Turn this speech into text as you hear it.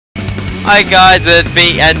Hi guys, it's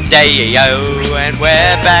B and Dale, and we're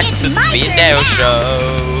back to the B and Dale show.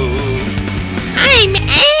 I'm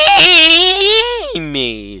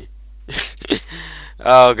Amy.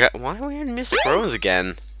 Oh god, why are we in Mystic Ruins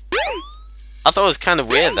again? I thought it was kind of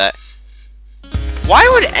weird that. Why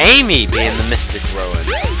would Amy be in the Mystic Ruins?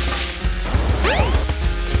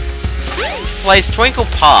 Plays Twinkle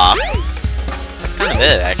Park. That's kind of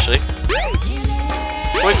it, actually.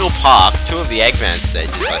 Twinkle Park, 2 of the Eggman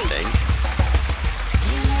stages, I think.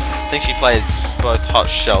 I think she plays both Hot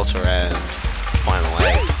Shelter and Final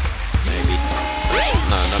Egg, maybe.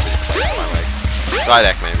 No, nobody plays Final Egg.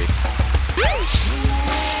 Skydeck, maybe.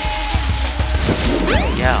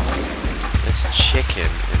 Yeah, there's chicken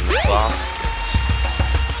in the basket.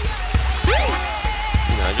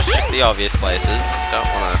 You know, just check the obvious places. Don't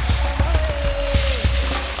wanna.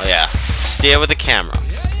 Oh yeah, steer with the camera.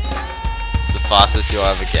 It's the fastest you'll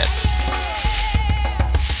ever get.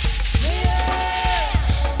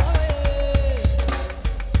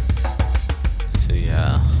 So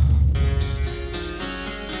yeah.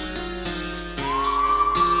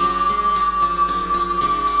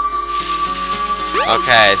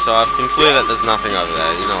 Okay, so I've concluded that there's nothing over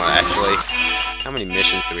there. You know what, actually? How many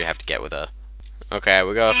missions do we have to get with her? Okay,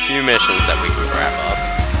 we got a few missions that we can grab up.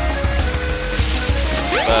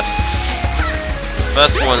 The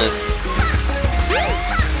first one is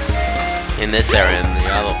in this area, and the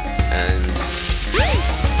other, and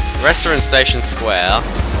Restaurant Station Square,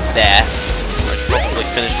 there. I should probably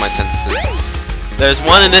finish my sentences. There's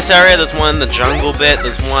one in this area, there's one in the jungle bit,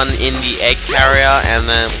 there's one in the egg carrier, and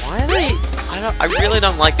then, why are they, I really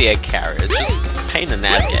don't like the egg carrier, it's just a pain to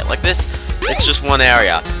navigate. Like this, it's just one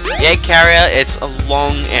area. The egg carrier, it's a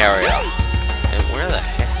long area. And where the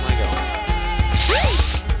heck am I going?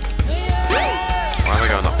 Why am I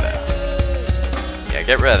going up there? Yeah,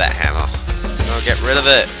 get rid of that hammer. No, get rid of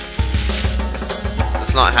it.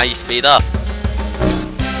 That's not how you speed up.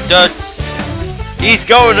 Dude, he's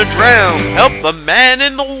going to drown! Help the man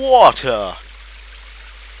in the water!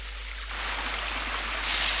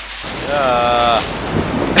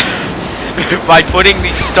 By putting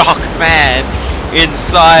the stock man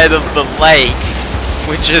inside of the lake,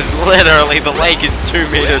 which is literally, the lake is 2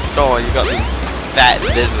 meters tall, and you got this fat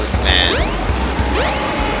businessman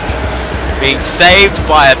being saved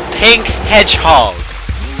by a pink hedgehog.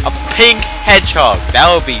 A pink hedgehog.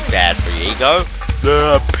 That would be bad for your ego.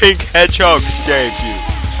 The pink hedgehog saved you.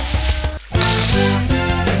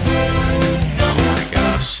 Oh my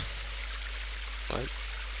gosh. What?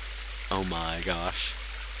 Oh my gosh.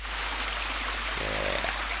 Yeah.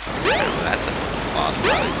 Oh, that's a fast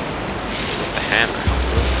ride. With the hammer.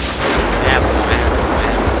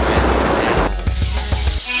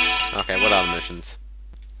 Okay, what other missions?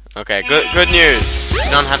 Okay, good news. You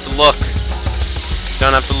don't have to look. You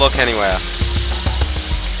don't have to look anywhere.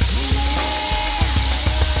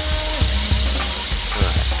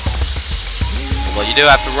 Well, you do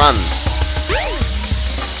have to run.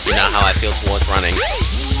 You know how I feel towards running.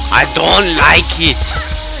 I don't like it.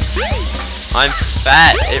 I'm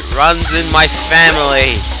fat. It runs in my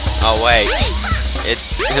family. Oh wait, it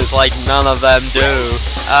is like none of them do.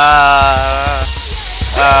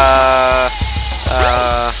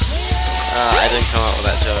 I didn't come up with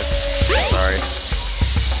that joke. I'm sorry.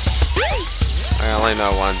 I only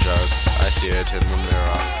know one joke. I see it in the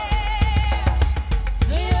mirror.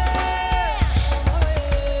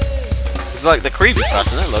 It's like the creepy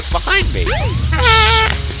person that looks behind me.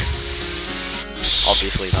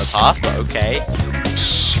 Obviously no path, but okay.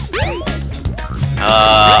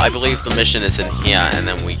 I believe the mission is in here, and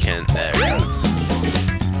then we can. There we go.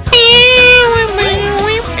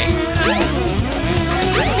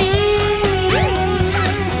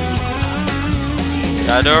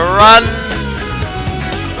 Gotta run!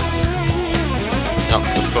 Oh,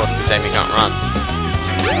 of course, because Amy can't run.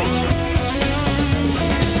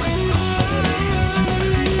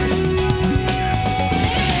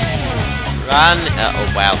 Run! Oh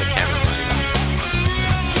wow, the camera's moving.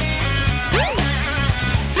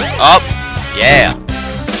 Oh! Yeah!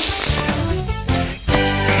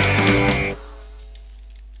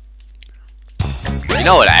 You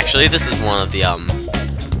know what, actually, this is one of the,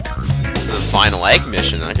 this is a final egg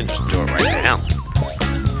mission. I can just do it right now.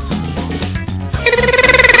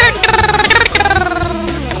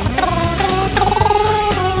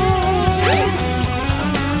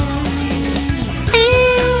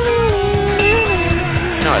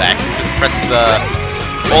 You know what, actually, just press the...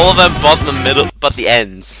 all of them but the middle, but the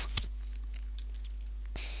ends.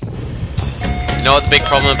 You know what the big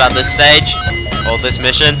problem about this stage? Or this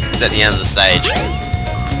mission? It's at the end of the stage.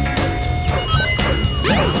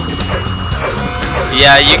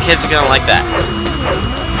 Yeah, you kids are gonna like that.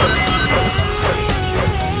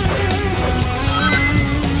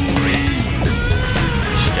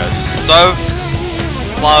 She goes so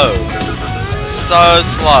slow. So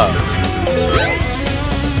slow.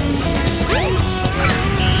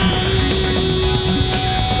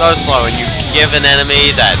 So slow, and you give an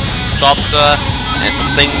enemy that stops her, and it's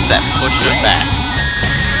things that push her back.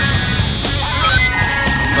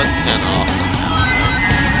 Let's turn off somehow.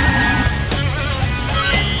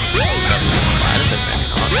 Side of it, maybe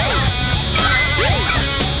not.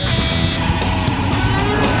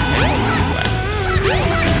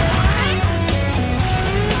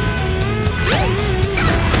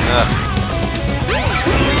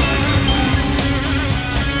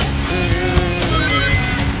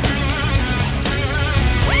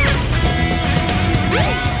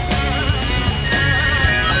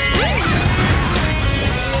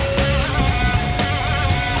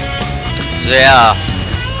 So yeah,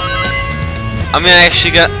 I'm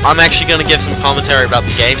actually gonna give some commentary about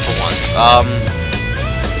the game for once.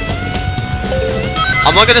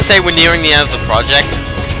 I'm not gonna say we're nearing the end of the project.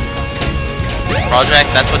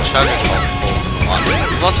 That's what Chugga calls it a lot.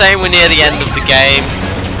 I'm not saying we're near the end of the game.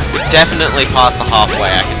 We're definitely past the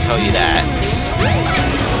halfway, I can tell you that.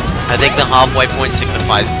 I think the halfway point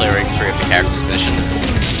signifies clearing 3 of the characters' missions.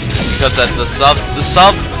 Because at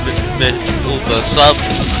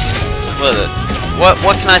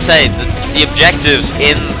what can I say? The objectives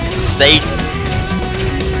in the state.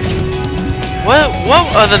 What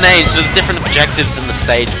are the names for the different objectives in the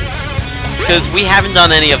stages? Because we haven't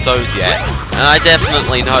done any of those yet, and I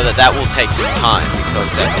definitely know that will take some time,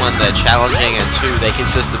 because at 1 they're challenging, and 2 they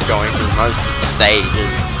consist of going through most of the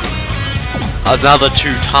stages another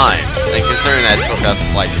 2 times. And considering that took us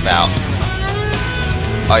like about,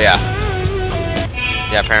 oh yeah,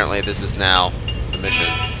 apparently this is now the mission.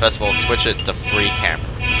 First of all, switch it to free camera.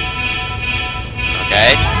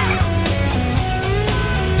 Okay.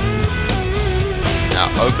 Now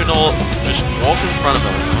open all. Just walk in front of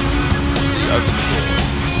everyone. See, open the doors.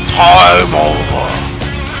 Time over.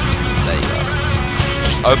 There you go.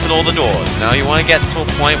 Just open all the doors. Now you want to get to a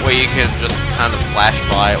point where you can just kind of flash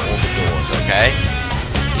by all the doors. Okay.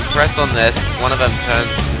 You press on this. One of them turns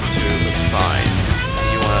into a sign.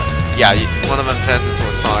 You want to. Yeah. One of them turns into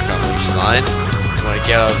a Sonic Unleashed sign. You want to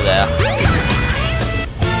get over there.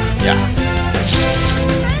 Yeah.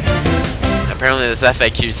 Apparently this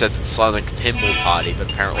FAQ says it's Sonic Pinball Party,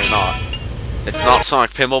 but apparently not. It's not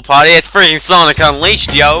Sonic Pinball Party, it's freaking Sonic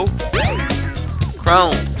Unleashed, yo!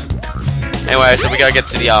 Chrome. Anyway, so we gotta get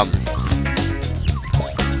to the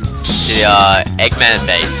Eggman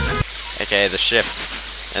base, aka the ship.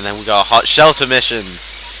 And then we got a hot shelter mission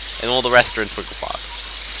and all the rest are in Twinkle Park.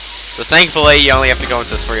 So thankfully you only have to go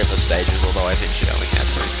into 3 of the stages, although I think she only had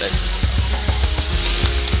 3 stages.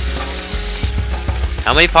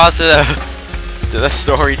 How many parts did the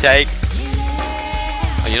story take?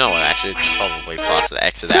 Oh, you know what, actually it's probably faster to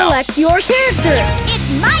exit out. Select your character! It's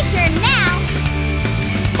my turn now!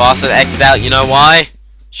 Faster to exit out, you know why?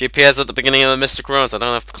 She appears at the beginning of the Mystic Ruin, so I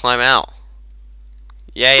don't have to climb out.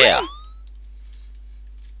 Yeah.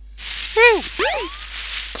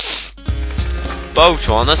 Boat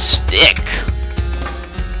on a stick!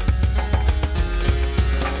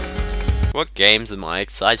 What games am I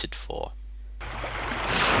excited for?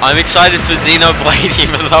 I'm excited for Xenoblade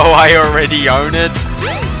even though I already own it.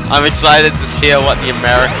 I'm excited to hear what the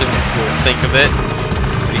Americans will think of it.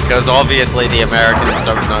 Because obviously the Americans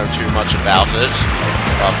don't know too much about it.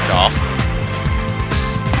 Cough cough.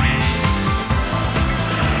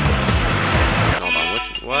 Hold on,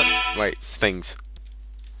 what? Wait, it's things.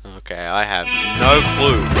 Okay, I have no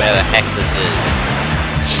clue where the heck this is.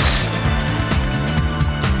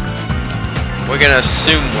 We're gonna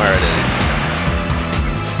assume where it is.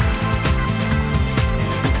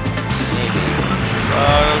 So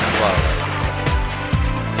slowly.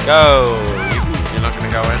 Go! You're not gonna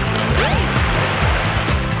go in?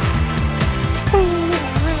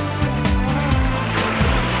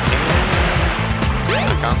 I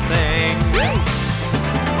can't sing.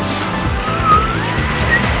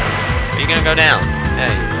 Are you gonna go down? There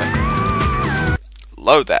you go.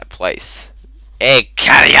 Load that place. Egg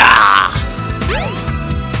carrier!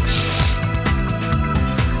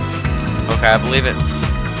 Okay, I believe it's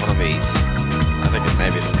one of these. I think it may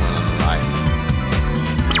be the one on the right.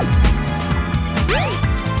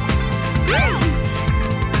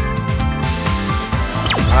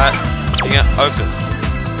 Alright, you get open.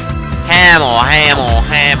 Hammer!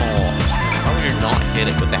 How would you not hit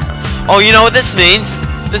it with the hammer? Oh, you know what this means?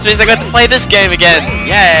 This means I got to play this game again!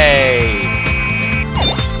 Yay!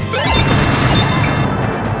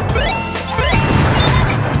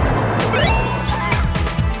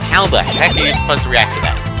 how the heck are you supposed to react to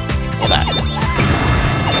that? Or that?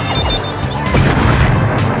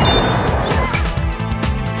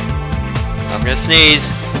 I'm gonna sneeze.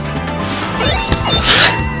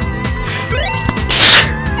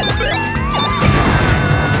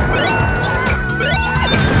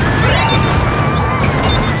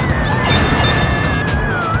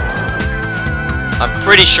 I'm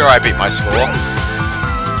pretty sure I beat my score.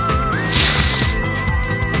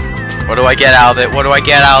 What do I get out of it? What do I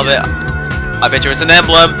get out of it? I bet you it's an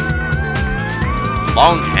emblem.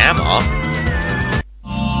 Long hammer?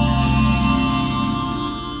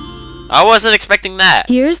 I wasn't expecting that.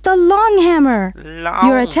 Here's the long hammer.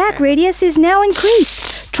 Your attack radius is now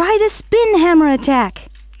increased. Try the spin hammer attack.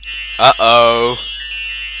 Uh-oh.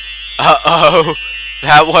 Uh-oh.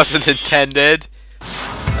 That wasn't intended.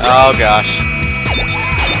 Oh, gosh.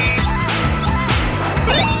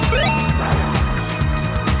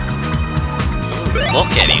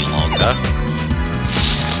 Look any longer.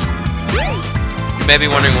 You may be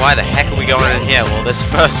wondering why the heck are we going in here? Well, this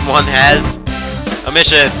first one has a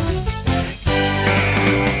mission.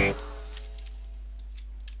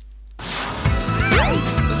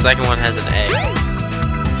 The second one has an A.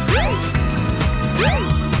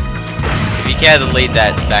 If you care to lead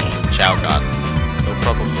that back to the Chow Garden, it'll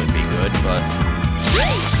probably be good, but...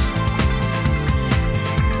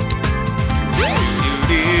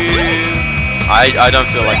 I don't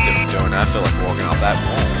feel like doing it. I feel like walking up that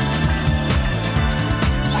wall.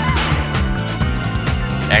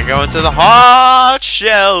 And going to the hot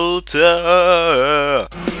shelter.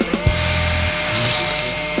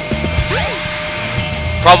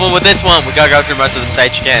 Problem with this one, we gotta go through most of the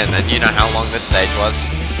stage again, and you know how long this stage was.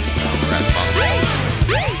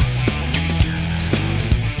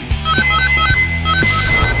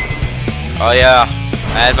 Oh yeah,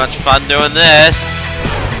 I had much fun doing this.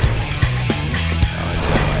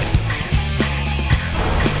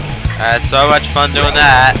 I had so much fun doing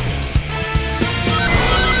that.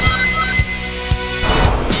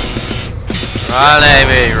 Run,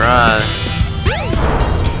 Amy, run.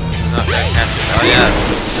 Not gonna catch it. Oh yeah,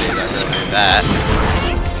 I really need that.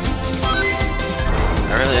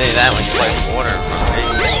 I really need that when you play water in front of me.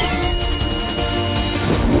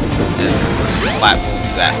 And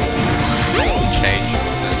platforms that change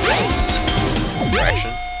direction.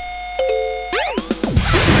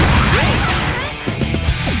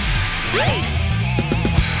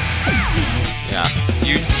 Yeah,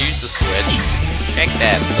 you use the switch. Check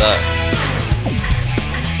that look.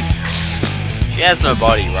 She has no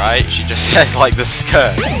body, right? She just has like the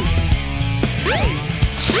skirt.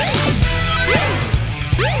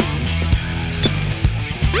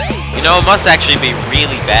 You know, it must actually be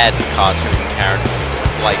really bad for cartoon characters,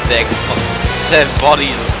 because like their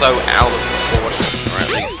bodies are so out of proportion, or at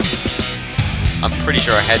least I'm pretty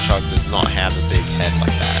sure a hedgehog does not have a big head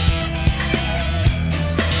like that.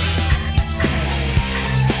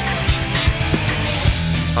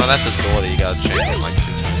 Oh, that's a door that you gotta change it like 2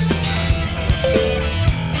 times.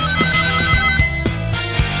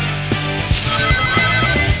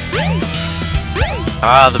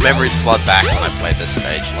 Ah, the memories flood back when I played this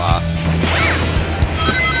stage last.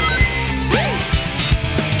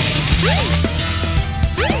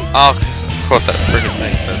 Oh, of course that friggin'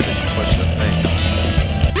 thing says that you push the thing.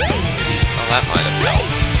 Oh, that might have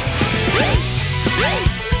helped.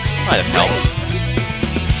 Might have helped.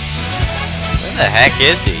 Where the heck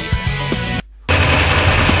is he?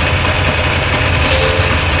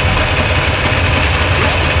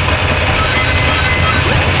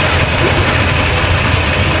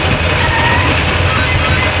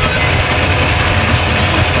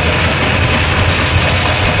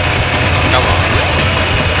 Come on.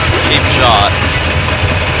 Cheap shot.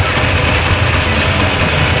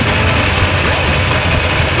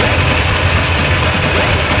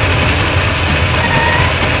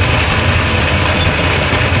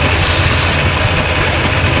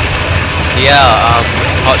 So yeah,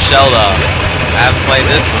 Hot Shelter. I haven't played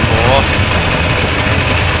this before.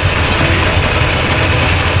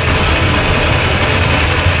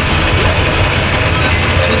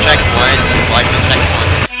 The checkpoint, like the checkpoint.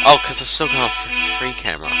 Oh, because I've still got a free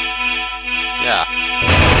camera. Yeah.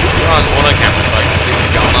 You're on auto camera so I can see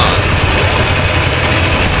what's going on.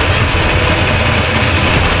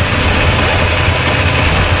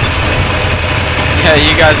 Yeah,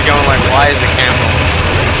 you guys are going like, why is the camera on?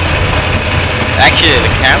 Actually,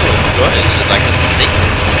 the camera was good, it's just I couldn't see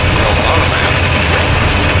what's going on around.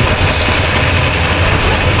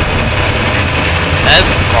 That's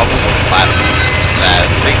the problem with platforms, is that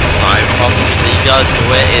big design problem is that you gotta do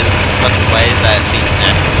it in such a way that it seems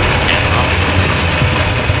natural to the camera.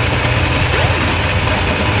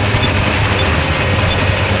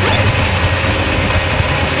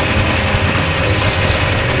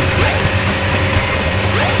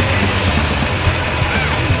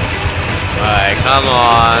 Come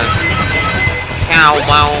on. Come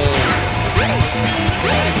on.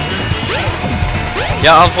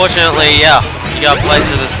 Yeah, unfortunately, yeah. You gotta play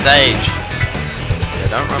through the stage. Yeah,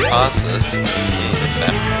 don't run past this.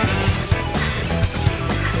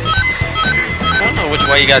 I don't know which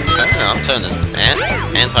way you gotta turn. I'm turning this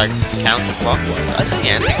anti-counterclockwise. I say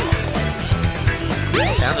anti-clockwise.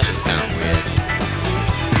 Counter's just kind of weird.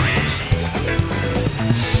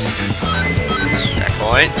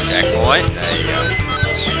 Checkpoint, checkpoint. There you go.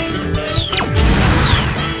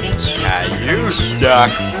 Are you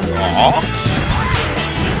stuck? Aww.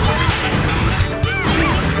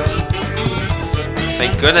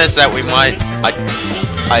 Thank goodness that we might.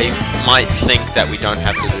 I might think that we don't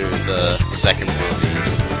have to do the second one of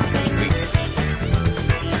these.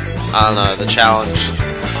 I don't know, the challenge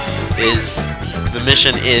is, the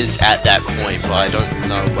mission is at that point, but I don't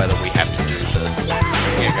know whether we have to do the,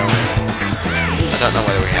 here, go in. I don't know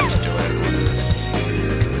whether we have to do it,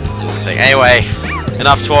 do the thing. Anyway,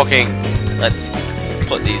 enough talking, let's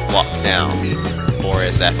put these blocks down.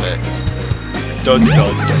 Glorious effort. Dun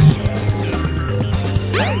dun dun.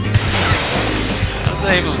 How does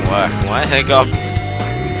that even work? Why the heck up? I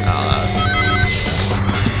don't know.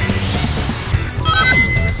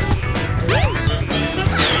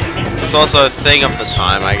 It's also a thing of the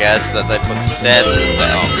time, I guess, that they put stairs in the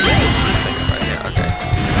stair. Oh, right here, okay. I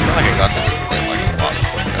feel like I got to this bit like a lot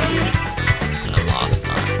quicker than last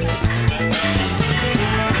time.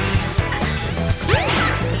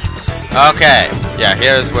 Okay, yeah,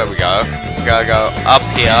 here's where we go. We gotta go up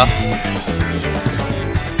here.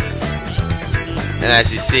 And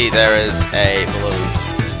as you see, there is a balloon.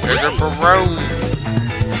 There's a balloon!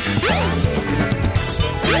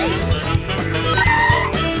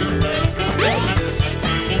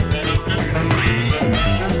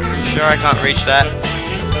 Sure I can't reach that?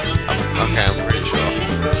 Oh, okay, I'm pretty sure.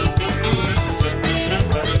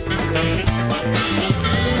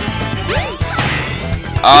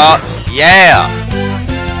 Oh, yeah!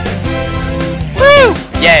 Woo!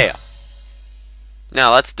 Yeah!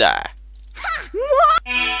 Now let's die.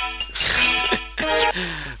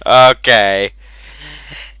 Okay.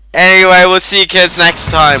 Anyway, we'll see you kids next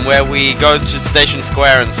time where we go to Station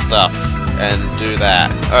Square and stuff and do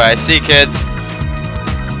that. Alright, see you kids.